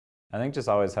I think just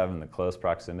always having the close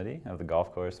proximity of the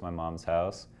golf course to my mom's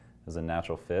house is a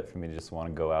natural fit for me to just want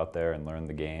to go out there and learn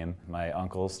the game. My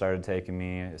uncles started taking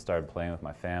me, I started playing with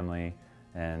my family,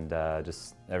 and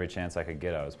just every chance I could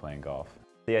get I was playing golf.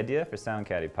 The idea for Sound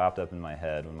Caddy popped up in my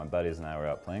head when my buddies and I were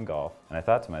out playing golf, and I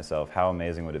thought to myself, how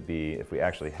amazing would it be if we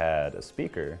actually had a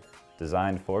speaker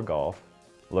designed for golf,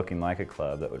 looking like a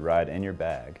club that would ride in your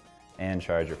bag and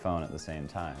charge your phone at the same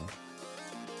time.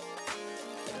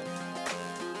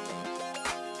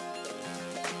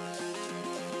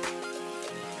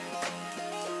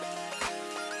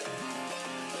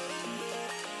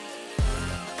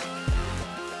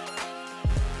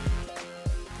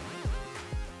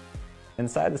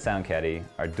 Inside the Sound Caddy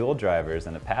are dual drivers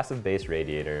and a passive bass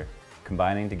radiator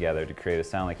combining together to create a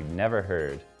sound like you've never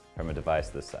heard from a device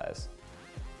this size.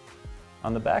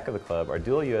 On the back of the club are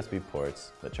dual USB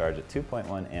ports that charge at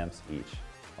 2.1 amps each.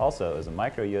 Also is a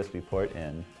micro USB port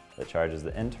in that charges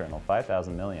the internal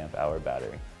 5,000 milliamp hour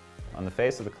battery. On the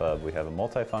face of the club we have a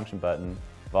multi-function button,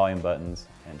 volume buttons,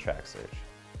 and track search.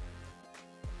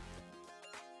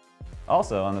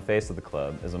 Also on the face of the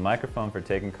club is a microphone for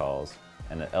taking calls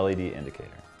and an LED indicator.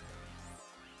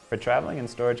 For traveling and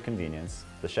storage convenience,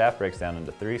 the shaft breaks down into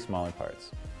 3 smaller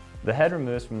parts. The head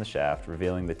removes from the shaft,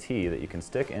 revealing the tee that you can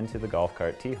stick into the golf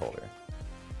cart tee holder.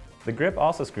 The grip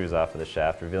also screws off of the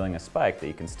shaft, revealing a spike that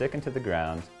you can stick into the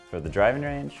ground for the driving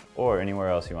range or anywhere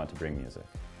else you want to bring music.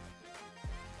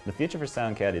 The future for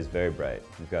Sound Caddy is very bright.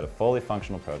 We've got a fully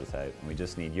functional prototype, and we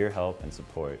just need your help and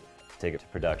support to take it to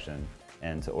production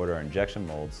and to order our injection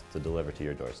molds to deliver to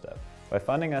your doorstep. By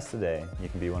funding us today, you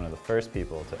can be one of the first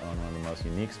people to own one of the most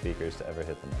unique speakers to ever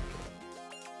hit the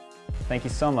market. Thank you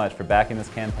so much for backing this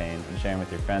campaign and sharing with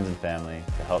your friends and family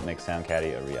to help make Sound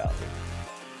Caddy a reality.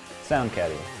 Sound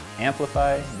Caddy,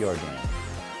 amplify your game.